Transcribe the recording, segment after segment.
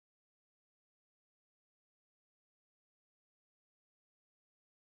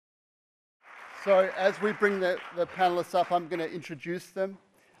So as we bring the panelists up, I'm going to introduce them.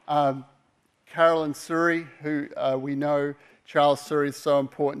 Carolyn Csuri, who we know Charles Csuri is so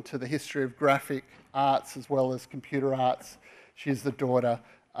important to the history of graphic arts as well as computer arts. She's the daughter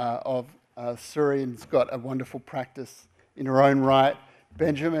of Csuri and has got a wonderful practice in her own right.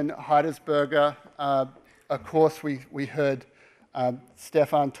 Benjamin Heidersberger, of course we heard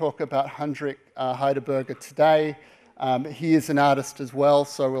Stefan talk about Hendrik Heidersberger today. He is an artist as well,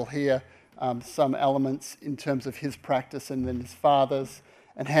 so we'll hear some elements in terms of his practice and then his father's.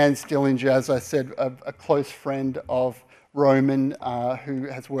 And Hans Dehlinger, as I said, a close friend of Roman who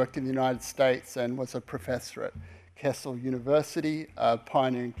has worked in the United States and was a professor at Kassel University, a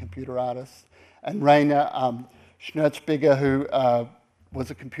pioneering computer artist. And Reiner Schneeberger, who was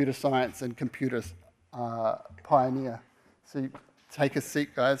a computer science and computer pioneer. So take a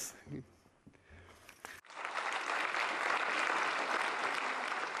seat, guys.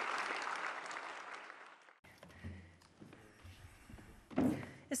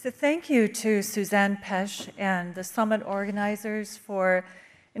 So thank you to Suzanne Pesch and the summit organizers for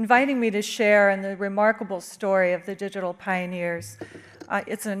inviting me to share in the remarkable story of the digital pioneers.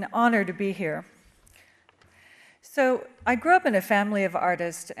 It's an honor to be here. So I grew up in a family of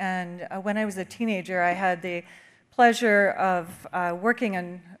artists, and when I was a teenager, I had the pleasure of working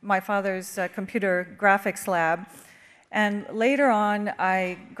in my father's computer graphics lab. And later on,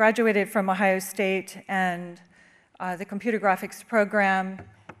 I graduated from Ohio State and the computer graphics program.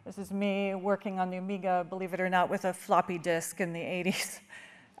 This is me working on the Amiga, believe it or not, with a floppy disk in the 80s.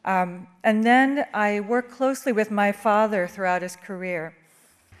 And then I worked closely with my father throughout his career.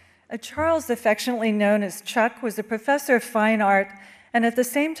 Charles, affectionately known as Chuck, was a professor of fine art, and at the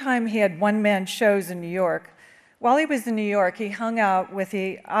same time he had one-man shows in New York. While he was in New York, he hung out with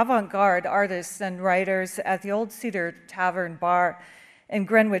the avant-garde artists and writers at the Old Cedar Tavern Bar in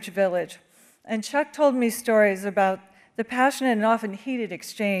Greenwich Village. And Chuck told me stories about the passionate and often heated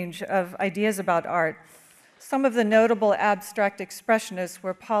exchange of ideas about art. Some of the notable abstract expressionists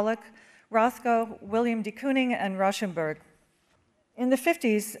were Pollock, Rothko, William de Kooning, and Rauschenberg. In the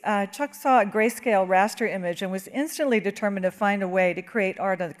 50s, Chuck saw a grayscale raster image and was instantly determined to find a way to create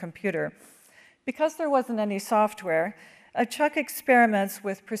art on the computer. Because there wasn't any software, Chuck experiments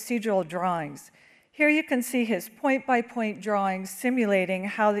with procedural drawings. Here you can see his point-by-point drawings simulating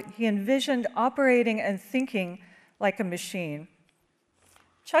how he envisioned operating and thinking like a machine.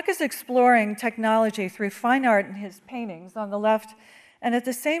 Chuck is exploring technology through fine art in his paintings on the left, and at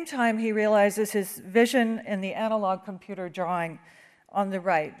the same time he realizes his vision in the analog computer drawing on the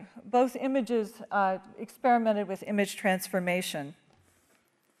right. Both images experimented with image transformation.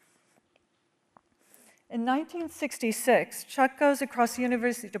 In 1966, Chuck goes across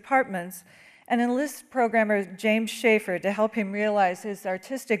university departments and enlists programmer James Schaefer to help him realize his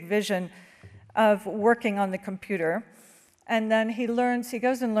artistic vision of working on the computer. And then he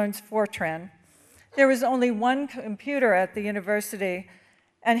goes and learns Fortran. There was only one computer at the university,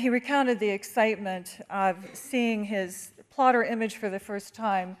 and he recounted the excitement of seeing his plotter image for the first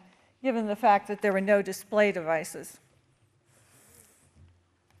time, given the fact that there were no display devices.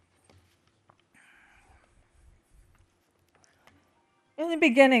 In the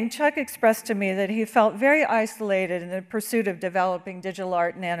beginning, Chuck expressed to me that he felt very isolated in the pursuit of developing digital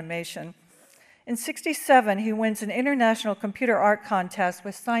art and animation. In '67, he wins an international computer art contest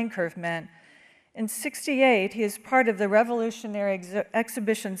with Sine Curve Men. In '68, he is part of the revolutionary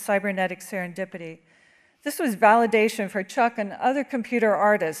exhibition Cybernetic Serendipity. This was validation for Chuck and other computer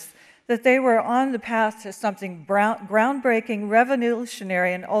artists that they were on the path to something groundbreaking,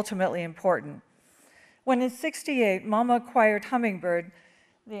 revolutionary, and ultimately important. When in '68, Mama acquired Hummingbird,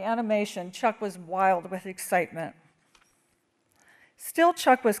 the animation, Chuck was wild with excitement. Still,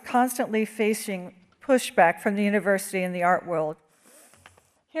 Chuck was constantly facing pushback from the university and the art world.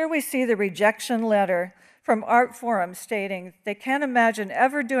 Here we see the rejection letter from Art Forum stating they can't imagine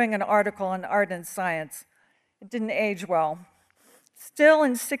ever doing an article on art and science. It didn't age well. Still,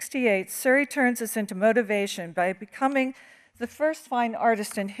 in '68, Csuri turns this into motivation by becoming the first fine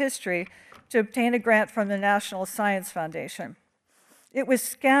artist in history to obtain a grant from the National Science Foundation. It was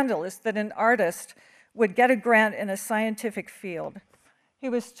scandalous that an artist would get a grant in a scientific field. He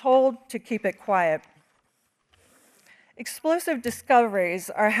was told to keep it quiet. Explosive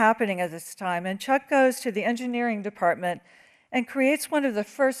discoveries are happening at this time, and Chuck goes to the engineering department and creates one of the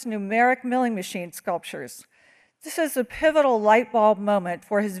first numeric milling machine sculptures. This is a pivotal light bulb moment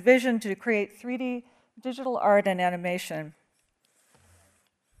for his vision to create 3D digital art and animation.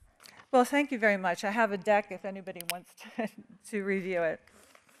 Well, thank you very much. I have a deck if anybody wants to review it.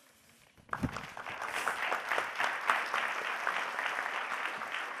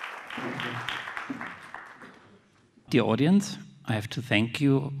 Dear audience, I have to thank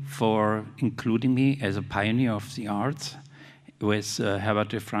you for including me as a pioneer of the arts with Herbert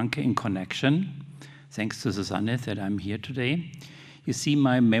W. Franke in connection. Thanks to Susanne that I'm here today. You see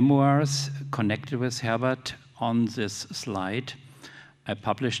my memoirs connected with Herbert on this slide. I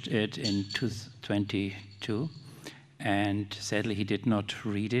published it in 2022, and sadly he did not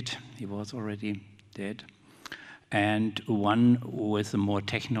read it. He was already dead. And one with a more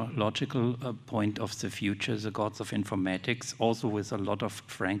technological point of the future, the gods of informatics, also with a lot of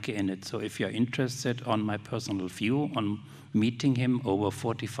Franke in it. So if you're interested on my personal view on meeting him over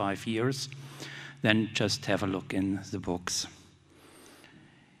 45 years, then just have a look in the books.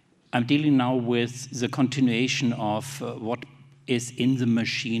 I'm dealing now with the continuation of what is in the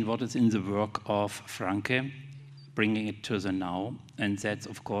machine, what is in the work of Franke, bringing it to the now, and that's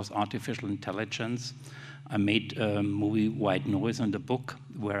of course artificial intelligence. I made a movie, White Noise, on the book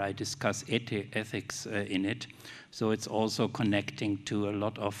where I discuss ethics in it. So it's also connecting to a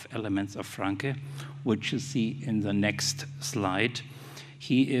lot of elements of Franke, which you see in the next slide.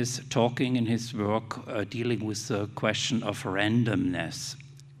 He is talking in his work, dealing with the question of randomness.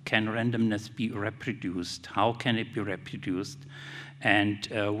 Can randomness be reproduced? How can it be reproduced? And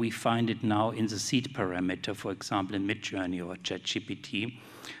we find it now in the seed parameter, for example, in Midjourney or ChatGPT,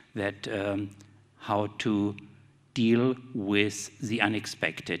 that how to deal with the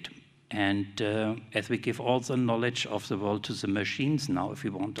unexpected. And as we give all the knowledge of the world to the machines now, if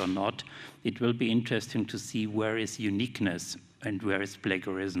we want or not, it will be interesting to see where is uniqueness and where is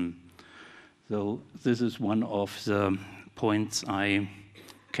plagiarism. So this is one of the points I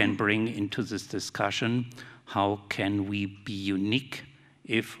can bring into this discussion. How can we be unique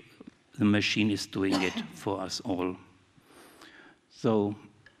if the machine is doing it for us all? So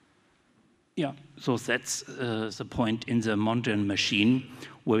yeah, so that's the point in the modern machine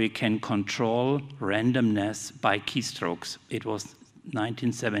where we can control randomness by keystrokes. It was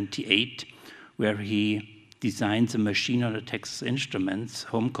 1978 where he designed the machine on a Texas Instruments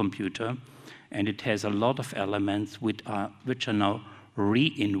home computer, and it has a lot of elements which are now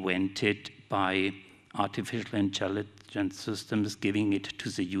reinvented by artificial intelligence systems, giving it to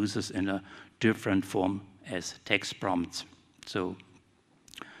the users in a different form as text prompts. So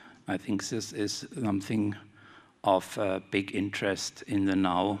I think this is something of big interest in the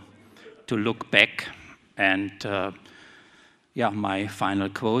now, to look back. And yeah, my final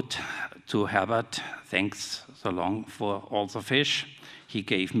quote to Herbert: thanks so long for all the fish he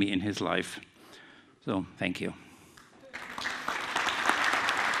gave me in his life. So thank you.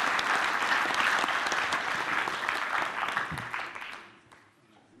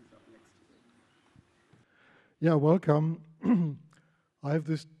 Yeah, welcome. I have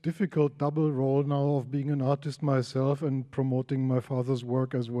this difficult double role now of being an artist myself and promoting my father's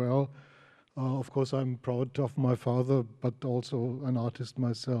work as well. Of course, I'm proud of my father, but also an artist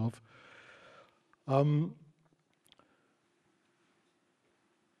myself. Yeah,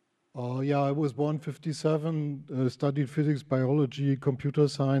 I was born 57, studied physics, biology, computer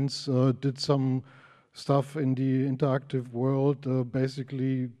science, did some stuff in the interactive world,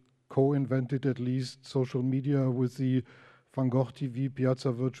 basically co-invented at least social media with the Van Gogh TV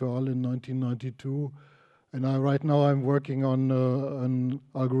Piazza Virtual in 1992. And right now I'm working on an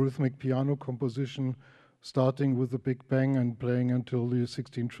algorithmic piano composition, starting with the Big Bang and playing until the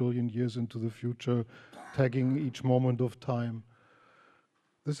 16 trillion years into the future, tagging each moment of time.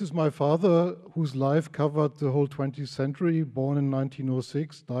 This is my father, whose life covered the whole 20th century, born in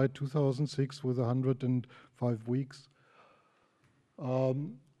 1906, died 2006 with 105 weeks.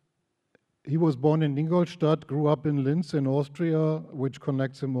 He was born in Ingolstadt, grew up in Linz in Austria, which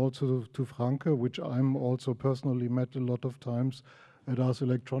connects him also to Franke, which I'm also personally met a lot of times at Ars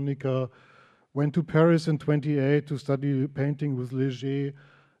Electronica. Went to Paris in 28 to study painting with Léger,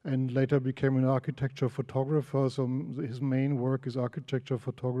 and later became an architecture photographer. So his main work is architecture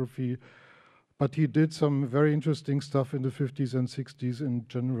photography. But he did some very interesting stuff in the 50s and 60s in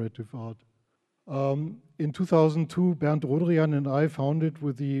generative art. In 2002, Bernd Rodrian and I founded,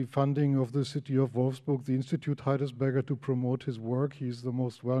 with the funding of the city of Wolfsburg, the Institute Heidersberger to promote his work. He's the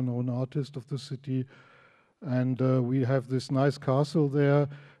most well-known artist of the city. And we have this nice castle there.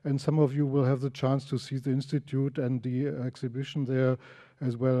 And some of you will have the chance to see the institute and the exhibition there,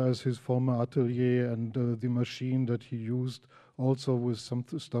 as well as his former atelier and the machine that he used, also with some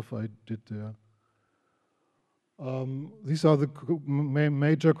stuff I did there. These are the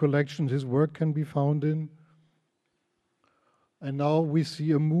major collections his work can be found in. And now we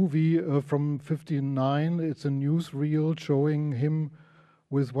see a movie from '59. It's a newsreel showing him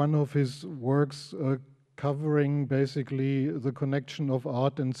with one of his works covering basically the connection of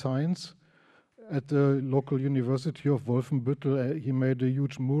art and science. at the local University of Wolfenbüttel. He made a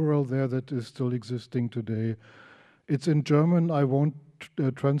huge mural there that is still existing today. It's in German. I won't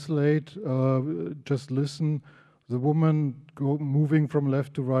translate, just listen. The woman moving from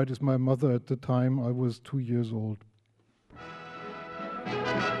left to right is my mother at the time. I was 2 years old.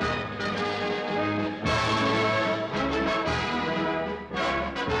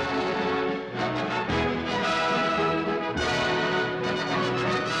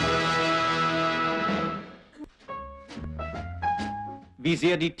 Wie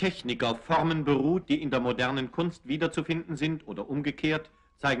sehr die Technik auf Formen beruht, die in der modernen Kunst wiederzufinden sind oder umgekehrt,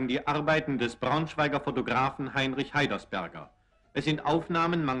 zeigen die Arbeiten des Braunschweiger Fotografen Heinrich Heidersberger. Es sind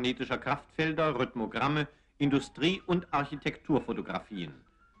Aufnahmen magnetischer Kraftfelder, Rhythmogramme, Industrie- und Architekturfotografien.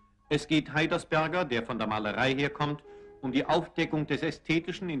 Es geht Heidersberger, der von der Malerei herkommt, um die Aufdeckung des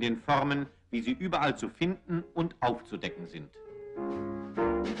Ästhetischen in den Formen, wie sie überall zu finden und aufzudecken sind.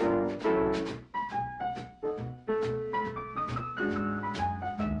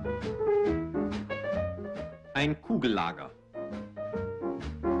 Ein Kugellager.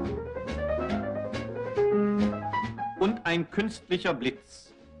 Und ein künstlicher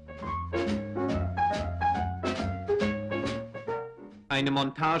Blitz. Eine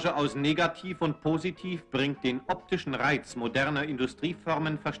Montage aus Negativ und Positiv bringt den optischen Reiz moderner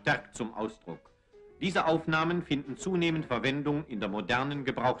Industrieformen verstärkt zum Ausdruck. Diese Aufnahmen finden zunehmend Verwendung in der modernen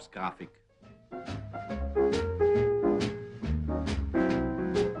Gebrauchsgrafik.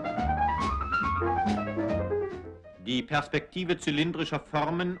 Die Perspektive zylindrischer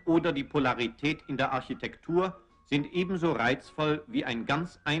Formen oder die Polarität in der Architektur sind ebenso reizvoll wie ein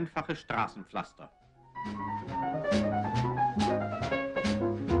ganz einfaches Straßenpflaster.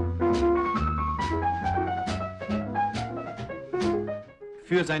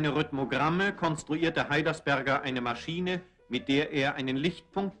 Für seine Rhythmogramme konstruierte Heidersberger eine Maschine, mit der er einen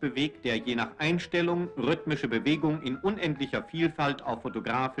Lichtpunkt bewegt, der je nach Einstellung rhythmische Bewegung in unendlicher Vielfalt auf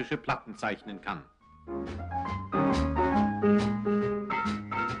fotografische Platten zeichnen kann.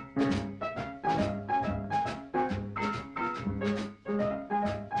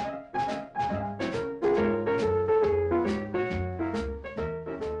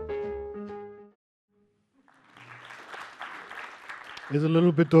 There's a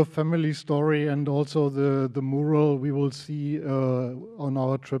little bit of family story and also the mural we will see on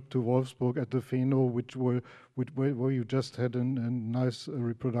our trip to Wolfsburg at the Feno, where you just had a nice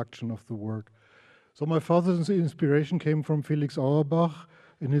reproduction of the work. So my father's inspiration came from Felix Auerbach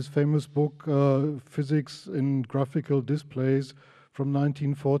in his famous book Physics in Graphical Displays from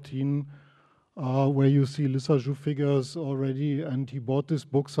 1914, where you see Lissajous figures already, and he bought this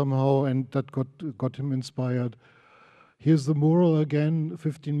book somehow, and that got him inspired. Here's the mural again,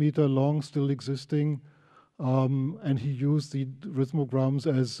 15-meter long, still existing, and he used the rhythmograms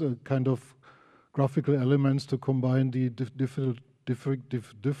as a kind of graphical elements to combine the different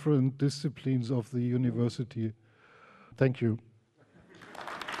disciplines of the university. Thank you.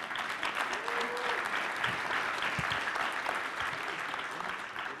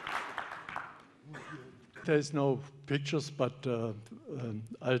 There's no pictures, but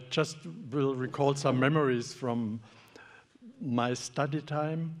I just will recall some memories from my study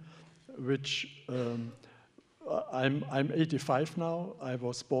time, which I'm 85 now. I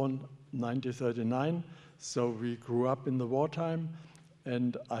was born 1939, so we grew up in the wartime,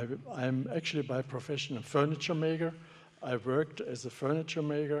 and I'm actually by profession a furniture maker. I worked as a furniture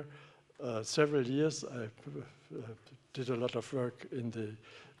maker several years. I did a lot of work in the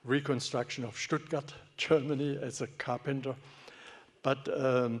reconstruction of Stuttgart, Germany, as a carpenter. But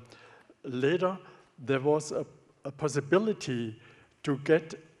later there was a possibility to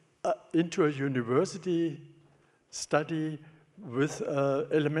get into a university study with an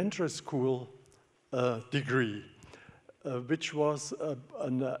elementary school degree, which was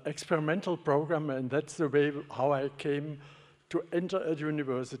an experimental program, and that's the way how I came to enter a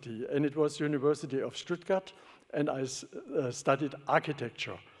university. And it was University of Stuttgart, and I studied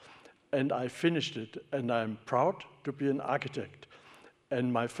architecture. And I finished it, and I'm proud to be an architect.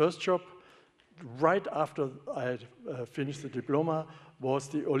 And my first job, right after I had finished the diploma, was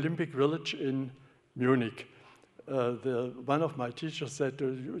the Olympic Village in Munich. One of my teachers said,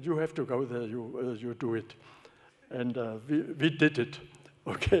 you have to go there, you do it. And we did it,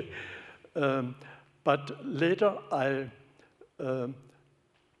 okay? But later I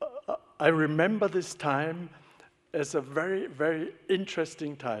remember this time as a very, very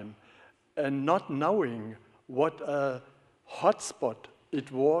interesting time, and not knowing what a hotspot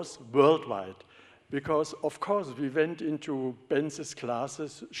it was worldwide. Because, of course, we went into Benz's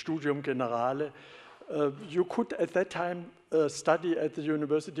classes, Studium Generale, You could at that time study at the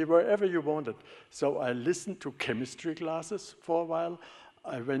university wherever you wanted. So I listened to chemistry classes for a while.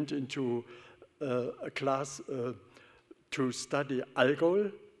 I went into a class to study alcohol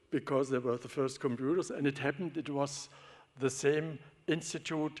because they were the first computers, and it happened it was the same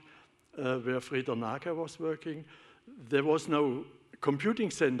institute where Frieder Naker was working. There was no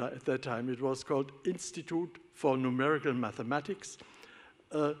computing center at that time. It was called Institute for Numerical Mathematics,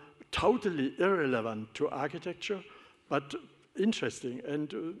 totally irrelevant to architecture, but interesting,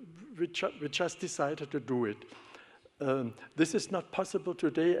 and we just decided to do it. This is not possible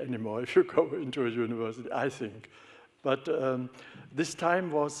today anymore if you go into a university, I think. But this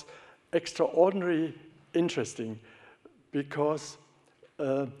time was extraordinarily interesting because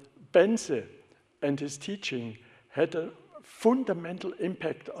Benze and his teaching had a fundamental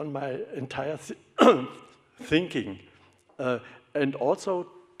impact on my entire thinking and also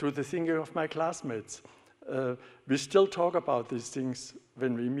to the thinking of my classmates. We still talk about these things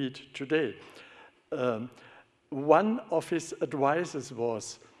when we meet today. One of his advices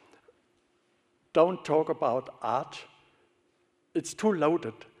was, don't talk about art. It's too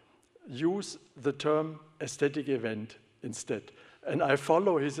loaded. Use the term aesthetic event instead. And I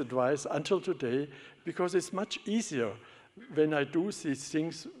follow his advice until today because it's much easier when I do these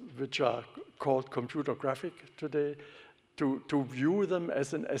things which are called computer graphic today to view them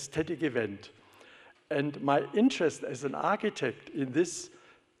as an aesthetic event. And my interest as an architect in this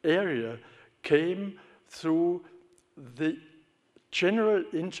area came through the general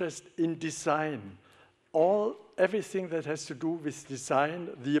interest in design. Everything that has to do with design,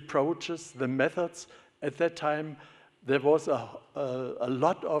 the approaches, the methods. At that time, there was a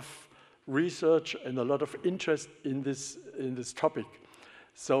lot of research and a lot of interest in this topic.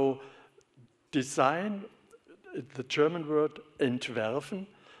 So design, the German word entwerfen,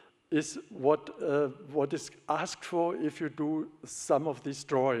 is what is asked for if you do some of these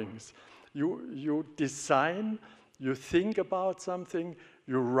drawings. You design, you think about something,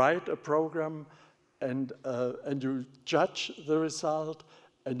 you write a program, and you judge the result,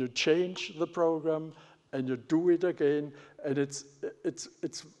 and you change the program, and you do it again, and it's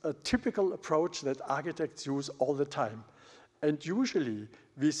a typical approach that architects use all the time. And usually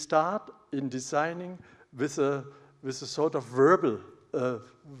we start in designing with a sort of verbal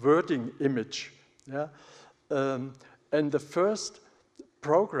wording image. Yeah? And the first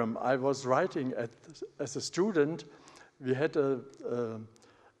program I was writing as a student, we had to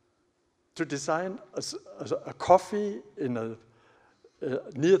design a coffee in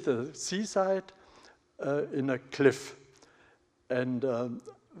near the seaside in a cliff. And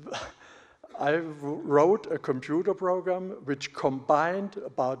I wrote a computer program which combined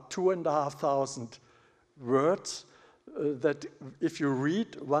about 2,500 words that if you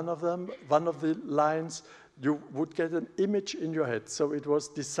read one of the lines, you would get an image in your head. So it was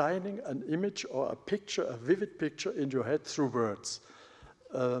designing an image or a picture, a vivid picture in your head through words.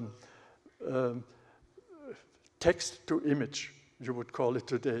 Text to image, you would call it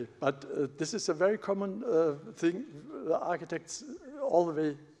today. But this is a very common thing the architects all the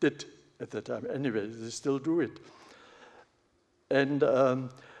way did at that time. Anyway, they still do it. And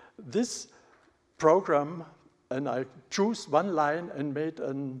this program, and I choose one line and made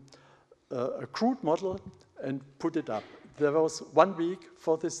a crude model and put it up. There was 1 week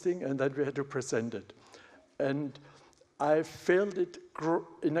for this thing, and then we had to present it. And I failed it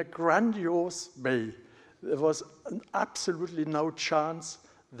in a grandiose way. There was absolutely no chance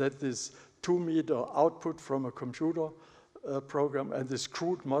that this 2-meter output from a computer program and this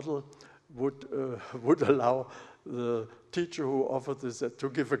crude model would allow the teacher who offered this to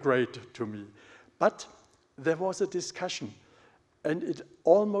give a grade to me. But there was a discussion, and it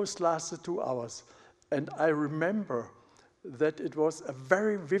almost lasted 2 hours. And I remember that it was a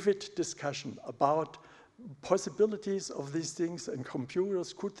very vivid discussion about possibilities of these things and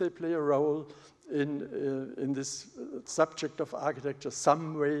computers. Could they play a role in this subject of architecture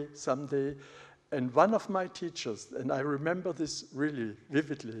some way, someday? And one of my teachers, and I remember this really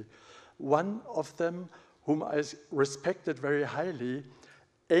vividly, one of them whom I respected very highly,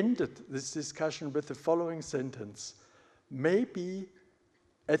 ended this discussion with the following sentence: maybe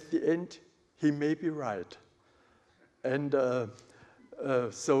at the end he may be right. And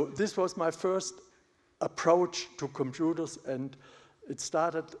so this was my first approach to computers, and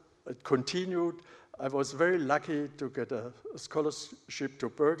it continued. I was very lucky to get a scholarship to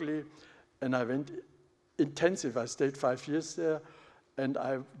Berkeley, and I went intensive. I stayed 5 years there, and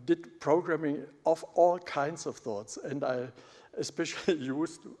I did programming of all kinds of thoughts, and I especially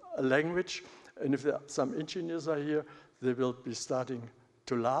used a language, and if some engineers are here, they will be starting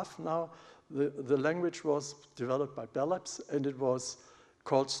to laugh now. The language was developed by Bell Labs, and it was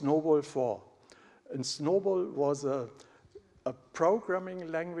called Snowball 4. And Snowball was a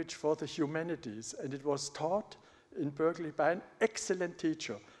programming language for the humanities, and it was taught in Berkeley by an excellent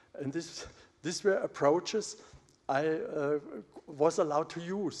teacher. And these were approaches I was allowed to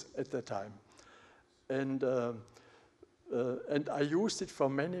use at that time. And I used it for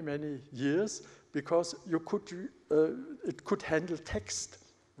many, many years because it could handle text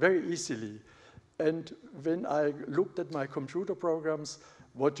very easily. And when I looked at my computer programs,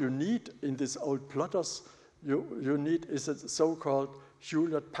 what you need in these old plotters, you need is a so-called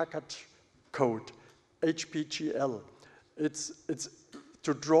Hewlett-Packard code, HPGL. It's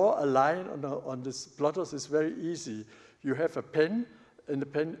to draw a line on this plotters is very easy. You have a pen, and the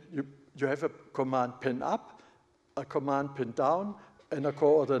pen you have a command pen up, a command pen down, and a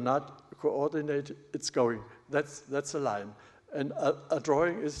coordinate. It's going. That's a line. And a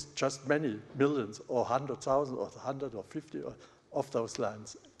drawing is just many millions or 100,000 or 100 or 50 of those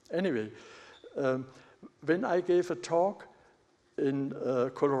lines. Anyway, when I gave a talk in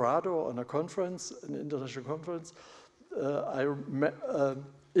Colorado on a conference, an international conference,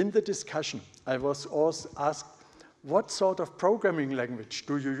 in the discussion, I was also asked, what sort of programming language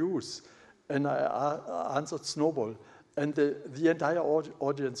do you use? And I answered Snowball. And the entire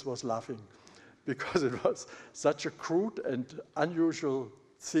audience was laughing because it was such a crude and unusual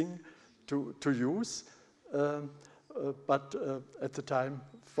thing to use. But at the time,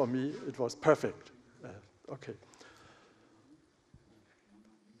 for me, it was perfect. Okay.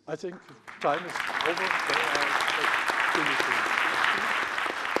 I think time is over.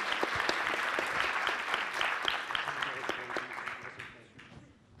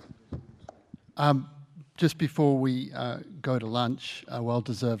 Just before we go to lunch, a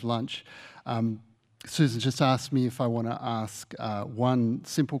well-deserved lunch, Susan just asked me if I want to ask one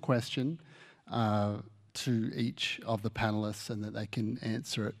simple question to each of the panelists and that they can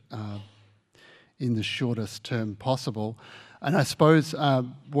answer it in the shortest term possible. And I suppose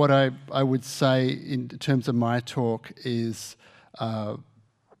what I would say in terms of my talk is,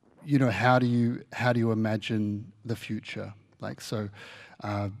 you know, how do you imagine the future? Like, so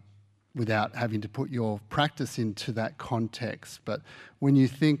without having to put your practice into that context, but when you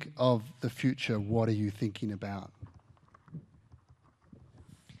think of the future, what are you thinking about?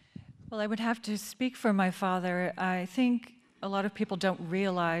 Well, I would have to speak for my father. I think a lot of people don't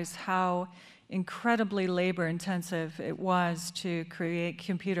realize how incredibly labor-intensive it was to create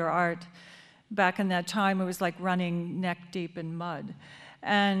computer art. Back in that time, it was like running neck-deep in mud.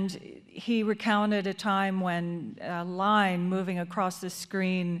 And he recounted a time when a line moving across the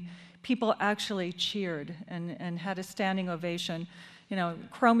screen, people actually cheered and had a standing ovation. You know,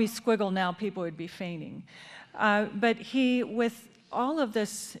 chromey squiggle now, people would be fainting. But he, with all of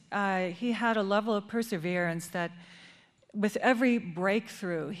this, he had a level of perseverance that with every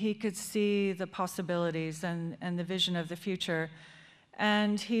breakthrough, he could see the possibilities and the vision of the future.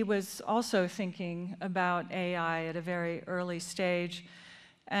 And he was also thinking about AI at a very early stage.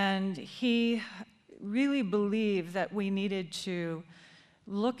 And he really believed that we needed to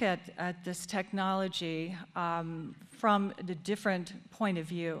look at this technology from a different point of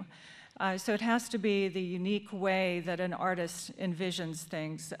view. So it has to be the unique way that an artist envisions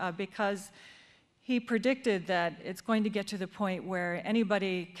things, because he predicted that it's going to get to the point where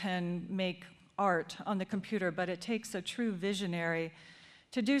anybody can make art on the computer, but it takes a true visionary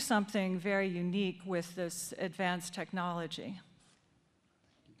to do something very unique with this advanced technology.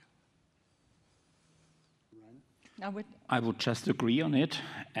 I would just agree on it.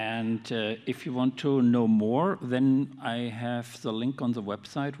 And if you want to know more, then I have the link on the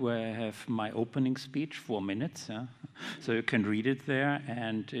website where I have my opening speech, 4 minutes. Yeah? So you can read it there,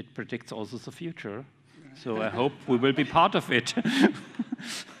 and it predicts also the future. So I hope we will be part of it.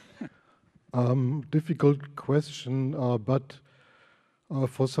 Difficult question, but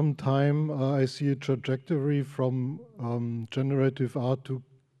for some time I see a trajectory from generative art to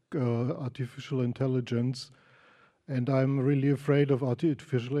artificial intelligence. And I'm really afraid of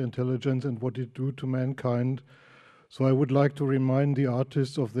artificial intelligence and what it do to mankind. So I would like to remind the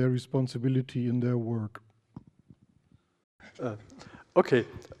artists of their responsibility in their work. Okay.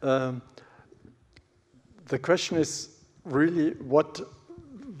 The question is really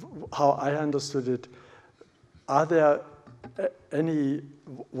how I understood it. Are there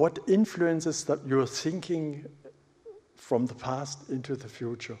what influences that you're thinking from the past into the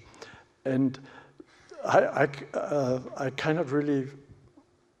future? And I could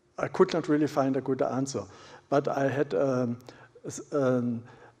not really find a good answer, but I had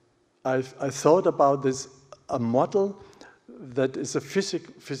I thought about this a model that is a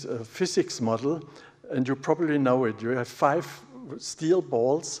physics model, and you probably know it. You have 5 steel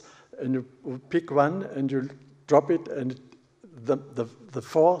balls, and you pick one, and you drop it, and the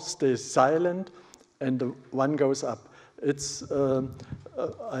 4 stays silent, and the 1 goes up. It's,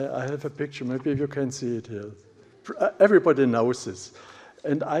 I have a picture, maybe you can see it here. Everybody knows this.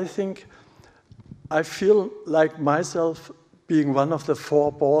 And I think, I feel like myself being one of the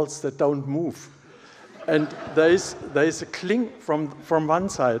 4 balls that don't move. And there is a cling from one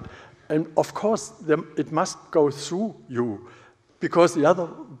side. And of course, it must go through you, because the other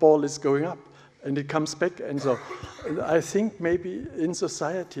ball is going up, and it comes back. And so I think maybe in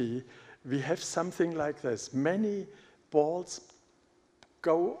society, we have something like this. Many balls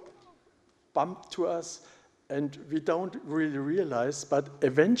bump to us, and we don't really realize, but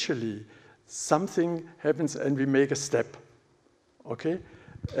eventually something happens and we make a step, okay?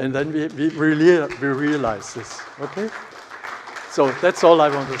 And then we realize this, okay? So that's all I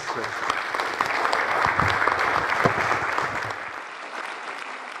want to say.